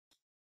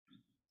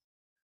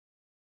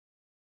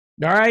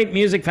All right,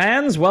 music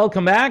fans,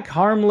 welcome back.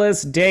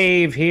 Harmless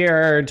Dave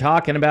here,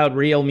 talking about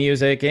real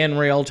music in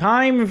real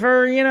time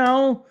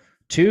for,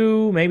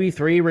 two, maybe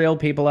three real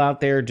people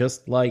out there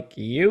just like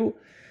you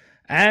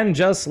and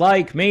just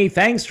like me.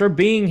 Thanks for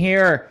being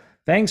here.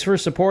 Thanks for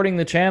supporting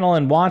the channel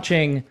and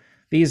watching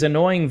these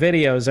annoying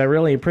videos. I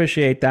really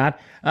appreciate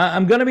that.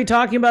 I'm going to be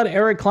talking about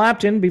Eric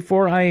Clapton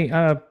before I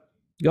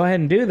go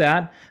ahead and do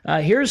that.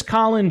 Here's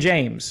Colin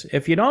James.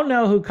 If you don't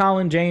know who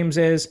Colin James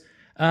is,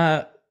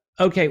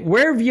 okay,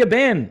 where have you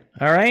been?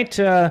 All right.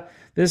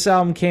 This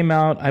album came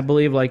out, I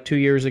believe, like 2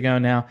 years ago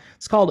now.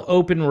 It's called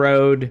Open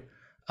Road.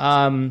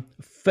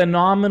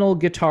 Phenomenal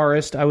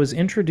guitarist. I was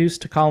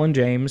introduced to Colin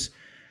James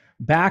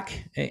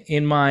back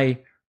in my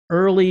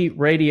early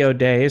radio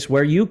days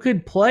where you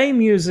could play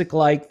music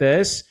like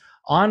this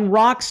on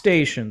rock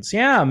stations.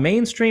 Yeah,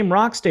 mainstream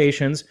rock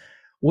stations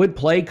would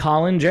play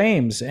Colin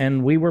James.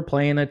 And we were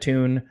playing a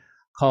tune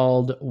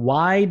called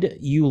Why'd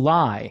You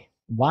Lie?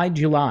 Why'd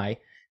You Lie?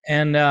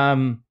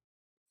 And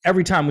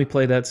every time we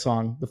play that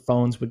song, the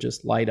phones would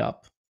just light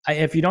up.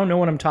 If you don't know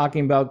what I'm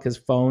talking about, because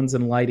phones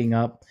and lighting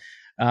up,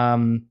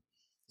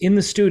 in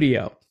the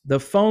studio, the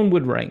phone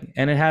would ring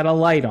and it had a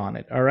light on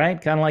it, all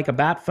right? Kind of like a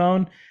bat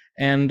phone.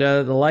 And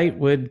the light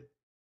would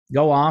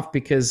go off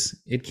because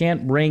it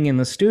can't ring in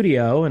the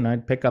studio. And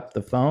I'd pick up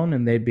the phone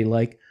and they'd be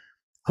like,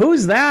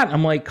 who's that?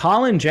 I'm like,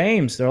 Colin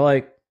James. They're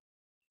like,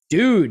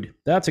 dude,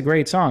 that's a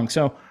great song.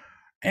 So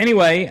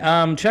anyway,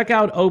 check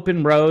out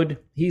Open Road.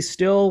 He's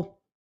still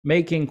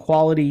making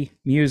quality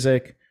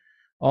music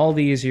all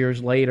these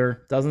years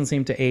later. Doesn't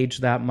seem to age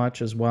that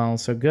much as well.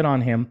 So good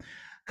on him.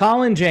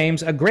 Colin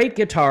James, a great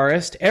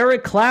guitarist.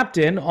 Eric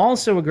Clapton,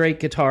 also a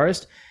great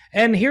guitarist.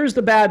 And here's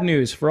the bad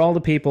news for all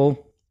the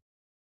people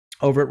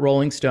over at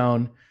Rolling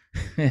Stone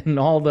and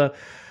all the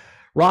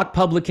rock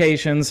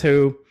publications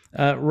who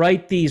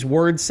write these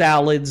word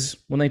salads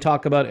when they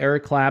talk about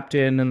Eric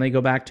Clapton, and they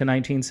go back to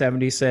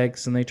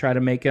 1976 and they try to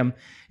make him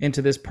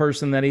into this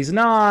person that he's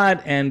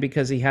not, and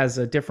because he has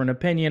a different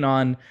opinion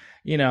on,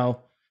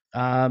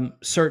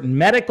 certain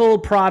medical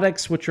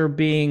products which are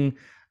being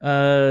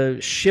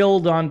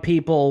shilled on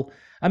people.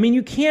 I mean,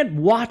 you can't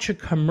watch a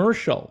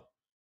commercial.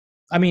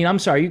 I mean, I'm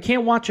sorry, you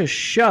can't watch a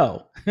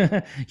show.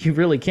 You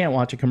really can't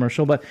watch a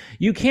commercial, but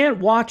you can't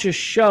watch a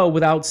show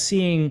without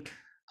seeing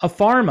a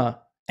pharma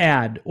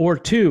ad or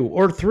two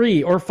or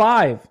three or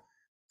five.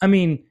 I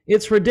mean,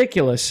 it's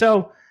ridiculous.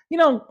 So,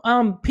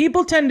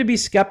 people tend to be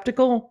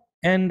skeptical,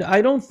 and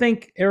I don't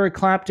think Eric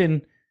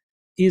Clapton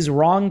is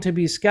wrong to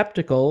be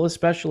skeptical,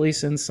 especially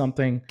since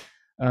something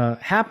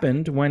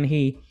happened when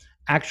he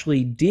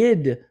actually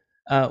did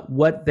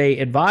what they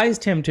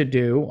advised him to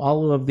do.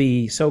 All of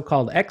the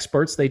so-called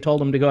experts, they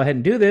told him to go ahead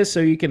and do this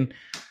so you can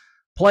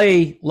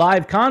play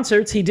live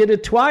concerts. He did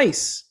it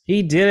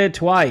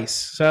twice.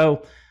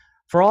 So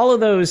for all of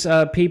those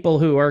people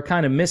who are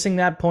kind of missing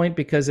that point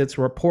because it's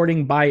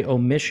reporting by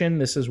omission,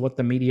 this is what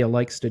the media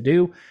likes to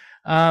do.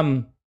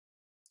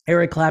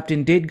 Eric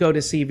Clapton did go to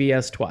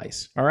CVS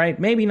twice. All right,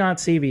 maybe not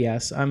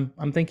CVS.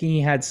 I'm thinking he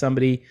had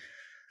somebody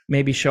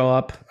maybe show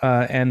up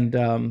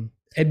and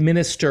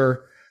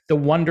administer the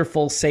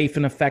wonderful, safe,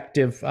 and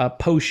effective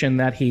potion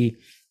that he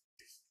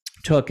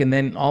took, and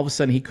then all of a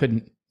sudden he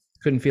couldn't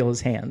feel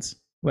his hands.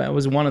 Well, it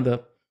was one of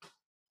the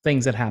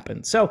things that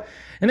happened. So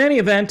in any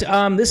event,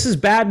 this is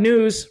bad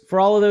news for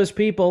all of those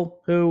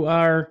people who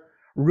are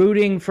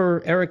rooting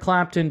for Eric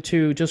Clapton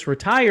to just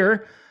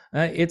retire.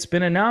 It's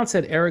been announced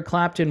that Eric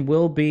Clapton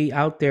will be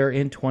out there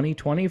in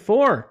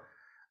 2024.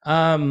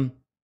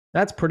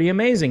 That's pretty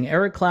amazing.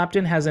 Eric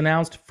Clapton has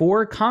announced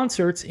 4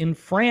 concerts in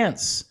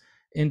France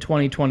in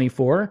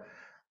 2024.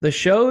 The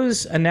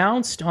shows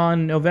announced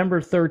on November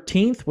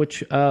 13th,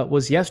 which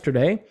was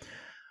yesterday,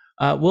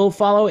 will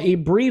follow a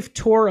brief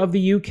tour of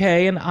the UK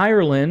and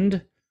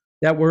Ireland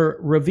that were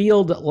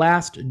revealed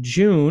last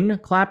June.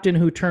 Clapton,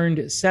 who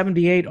turned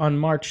 78 on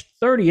March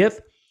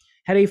 30th,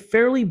 had a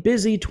fairly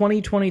busy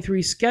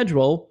 2023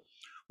 schedule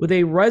with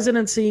a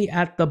residency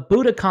at the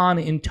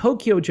Budokan in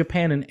Tokyo,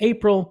 Japan in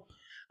April,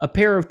 a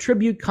pair of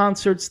tribute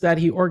concerts that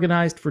he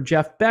organized for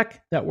Jeff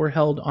Beck that were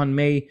held on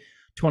May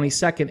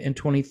 22nd and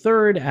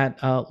 23rd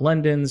at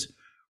London's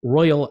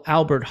Royal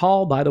Albert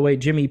Hall. By the way,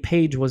 Jimmy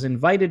Page was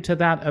invited to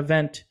that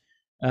event.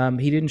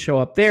 He didn't show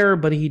up there,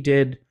 but he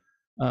did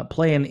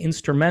play an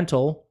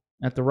instrumental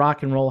at the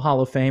Rock and Roll Hall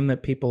of Fame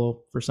that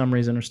people, for some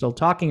reason, are still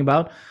talking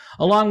about,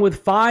 along with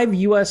 5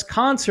 U.S.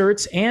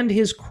 concerts and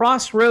his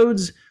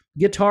Crossroads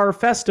Guitar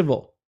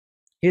Festival,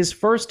 his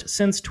first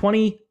since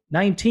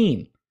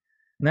 2019.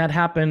 And that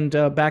happened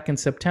back in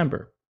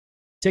September.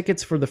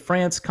 Tickets for the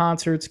France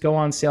concerts go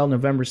on sale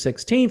November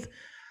 16th.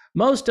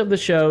 Most of the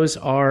shows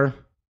are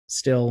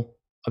still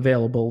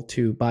available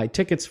to buy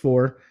tickets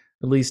for,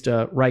 at least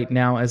right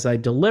now as I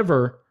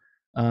deliver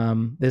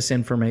this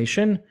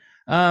information.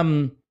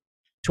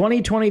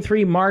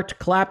 2023 marked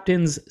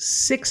Clapton's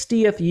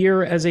 60th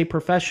year as a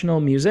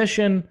professional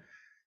musician.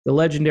 The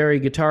legendary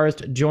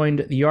guitarist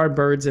joined the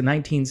Yardbirds in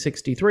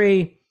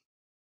 1963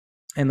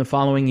 And the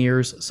following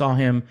years saw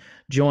him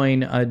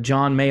join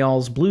John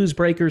Mayall's Blues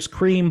Breakers,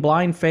 Cream,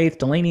 Blind Faith,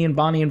 Delaney and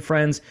Bonnie and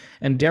Friends,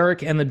 and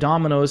Derek and the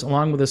Dominoes,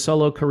 along with a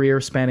solo career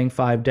spanning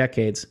 5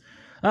 decades.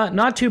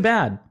 Not too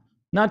bad.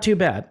 Not too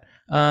bad.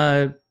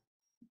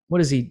 What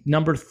is he,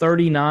 number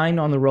 39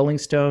 on the Rolling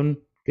Stone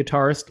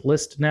guitarist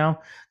list now?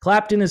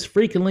 Clapton is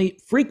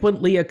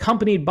frequently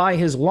accompanied by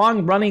his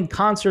long-running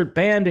concert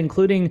band,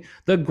 including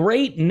the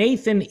great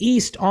Nathan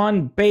East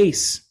on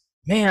bass.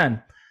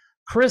 Man,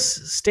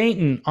 Chris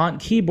Stainton on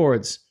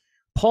keyboards,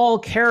 Paul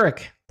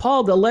Carrick,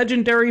 the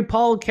legendary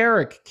Paul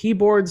Carrick,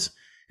 keyboards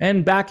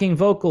and backing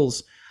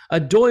vocals,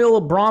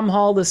 Doyle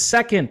Bromhall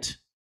II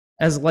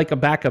as like a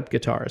backup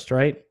guitarist,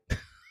 right?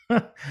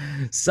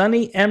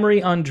 Sonny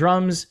Emery on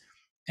drums,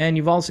 and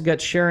you've also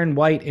got Sharon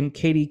White and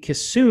Katie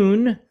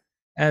Kissoon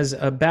as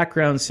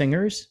background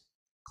singers.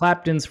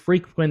 Clapton's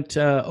frequent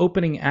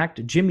opening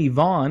act, Jimmy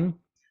Vaughn,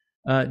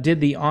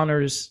 did the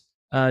honors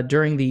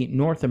during the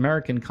North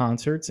American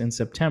concerts in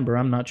September.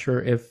 I'm not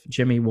sure if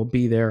Jimmy will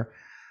be there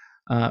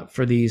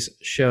for these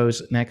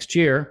shows next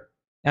year.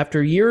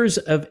 After years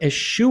of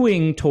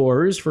eschewing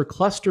tours for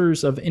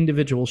clusters of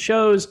individual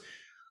shows,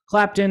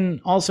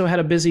 Clapton also had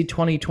a busy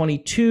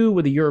 2022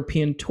 with a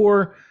European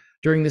tour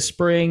during the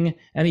spring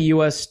and a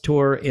U.S.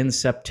 tour in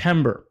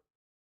September,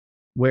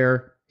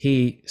 where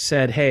he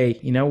said, hey,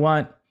 you know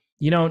what?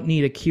 You don't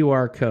need a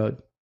QR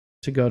code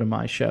to go to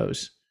my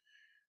shows.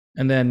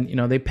 And then,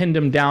 they pinned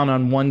him down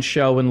on one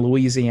show in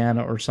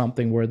Louisiana or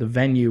something where the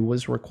venue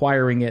was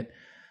requiring it,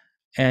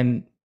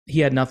 and he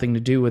had nothing to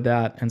do with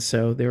that. And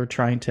so they were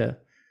trying to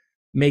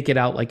make it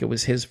out like it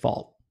was his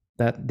fault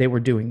that they were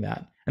doing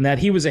that and that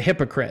he was a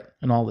hypocrite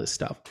and all this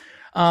stuff.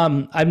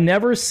 I've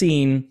never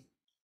seen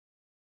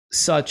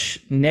such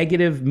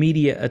negative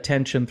media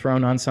attention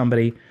thrown on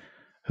somebody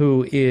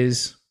who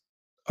is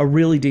a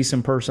really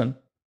decent person.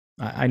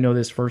 I know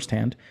this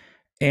firsthand.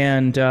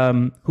 And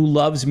who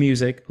loves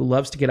music, who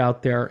loves to get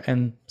out there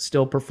and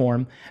still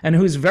perform, and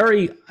who's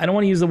very, I don't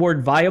want to use the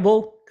word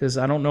viable, because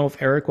I don't know if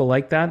Eric will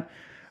like that,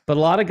 but a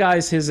lot of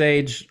guys his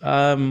age,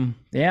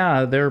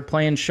 they're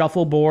playing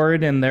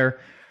shuffleboard, and they're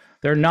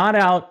not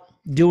out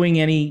doing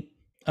any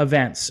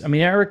events. I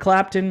mean, Eric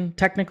Clapton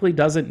technically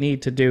doesn't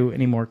need to do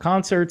any more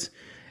concerts,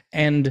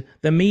 and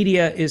the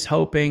media is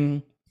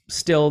hoping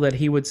still that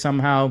he would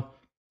somehow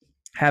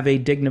have a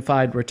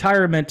dignified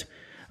retirement.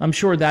 I'm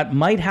sure that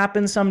might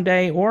happen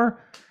someday, or,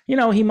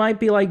 he might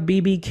be like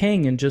B.B.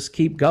 King and just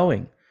keep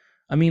going.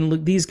 I mean,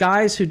 look, these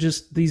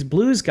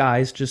blues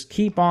guys just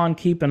keep on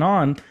keeping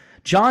on.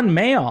 John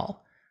Mayall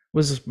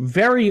was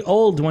very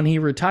old when he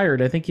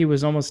retired. I think he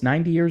was almost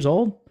 90 years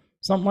old,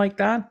 something like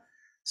that.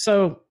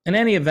 So in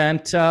any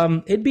event,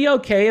 it'd be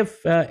okay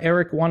if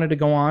Eric wanted to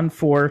go on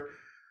for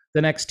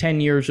the next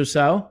 10 years or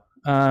so.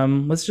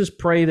 Let's just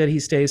pray that he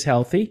stays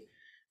healthy,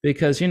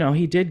 because,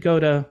 he did go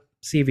to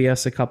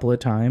CVS a couple of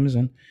times,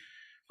 and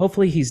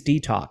hopefully he's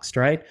detoxed,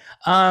 right?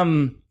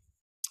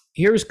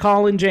 Here's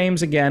Colin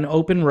James again,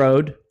 Open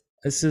Road.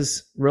 This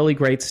is really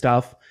great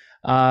stuff.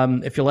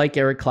 If you like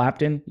Eric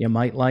Clapton, you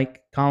might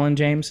like Colin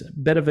James. A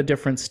bit of a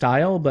different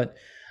style, but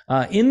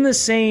in the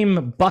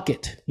same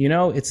bucket.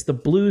 It's the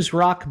blues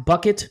rock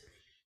bucket,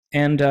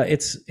 and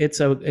it's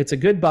a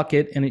good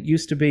bucket, and it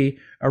used to be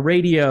a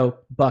radio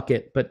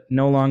bucket, but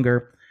no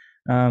longer.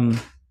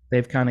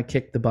 They've kind of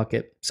kicked the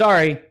bucket.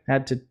 Sorry,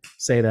 had to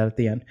say that at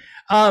the end.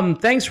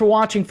 Thanks for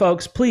watching,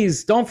 folks.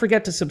 Please don't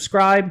forget to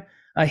subscribe.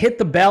 Hit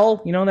the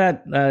bell,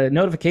 that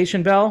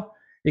notification bell.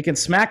 You can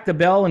smack the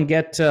bell and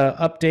get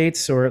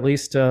updates, or at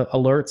least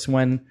alerts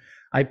when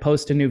I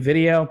post a new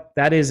video.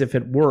 That is, if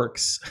it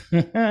works.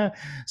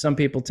 Some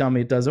people tell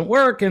me it doesn't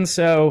work, and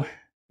so,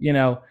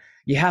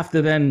 you have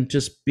to then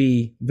just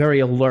be very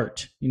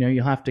alert.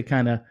 You'll have to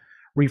kind of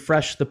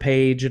refresh the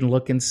page and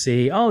look and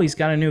see, oh, he's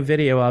got a new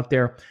video out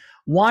there.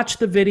 Watch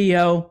the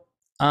video.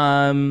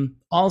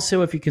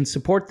 Also, if you can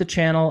support the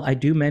channel, I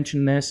do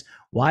mention this.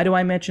 Why do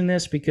I mention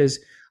this? Because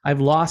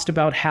I've lost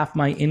about half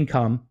my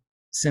income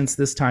since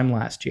this time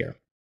last year.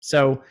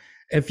 So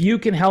if you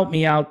can help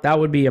me out, that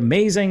would be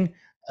amazing.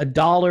 $1,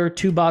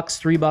 $2,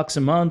 $3 a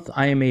month.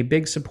 I am a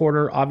big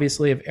supporter,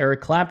 obviously, of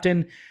Eric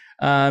Clapton.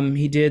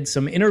 He did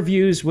some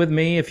interviews with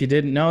me, if you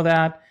didn't know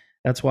that.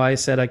 That's why I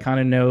said I kind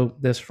of know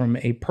this from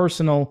a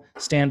personal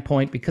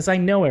standpoint, because I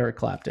know Eric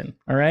Clapton,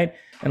 all right?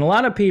 And a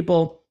lot of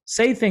people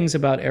say things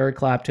about Eric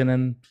Clapton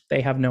and they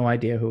have no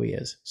idea who he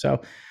is.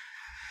 So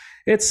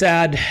it's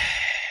sad.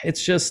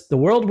 It's just the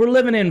world we're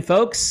living in,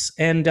 folks.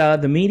 And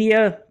the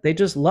media, they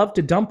just love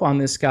to dump on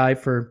this guy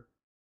for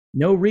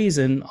no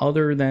reason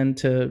other than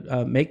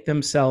to make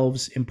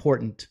themselves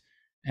important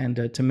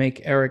and to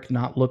make Eric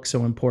not look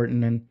so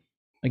important. And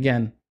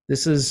again,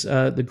 this is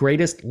the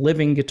greatest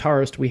living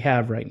guitarist we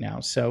have right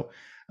now. So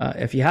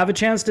if you have a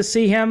chance to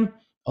see him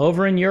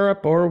over in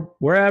Europe or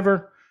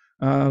wherever,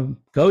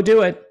 go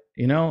do it.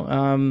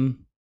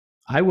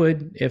 I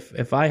would,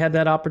 if I had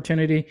that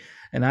opportunity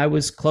and I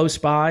was close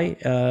by,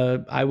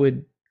 I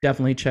would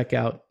definitely check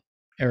out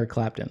Eric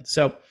Clapton.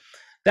 So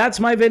that's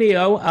my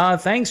video.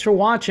 Thanks for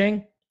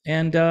watching,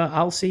 and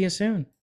I'll see you soon.